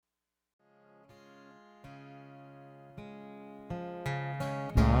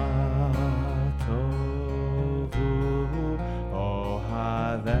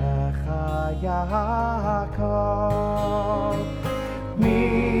יעקב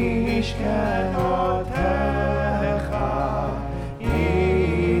משכנותיך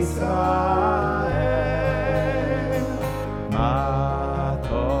ישראל מה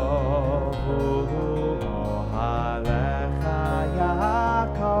טובו אוהליך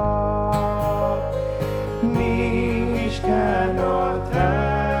יעקב משכנותיך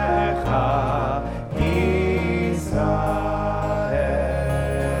ישראל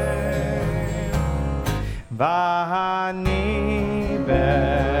ואני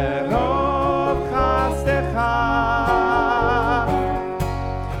ברוב חסדך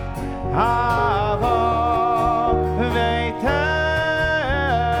אבוא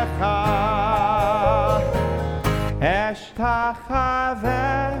ביתך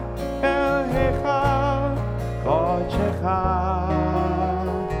אשתחווה אל היכל קודשך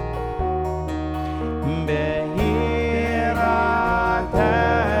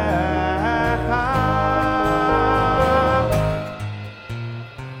ביראתך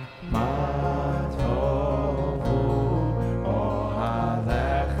מה טובו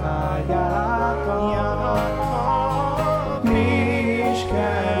אוהליך יעקב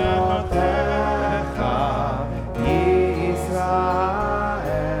משכנותיך ישראל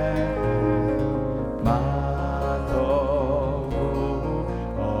מה טובו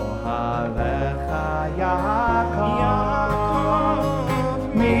אוהליך יעקב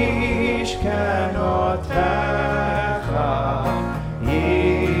משכנותיך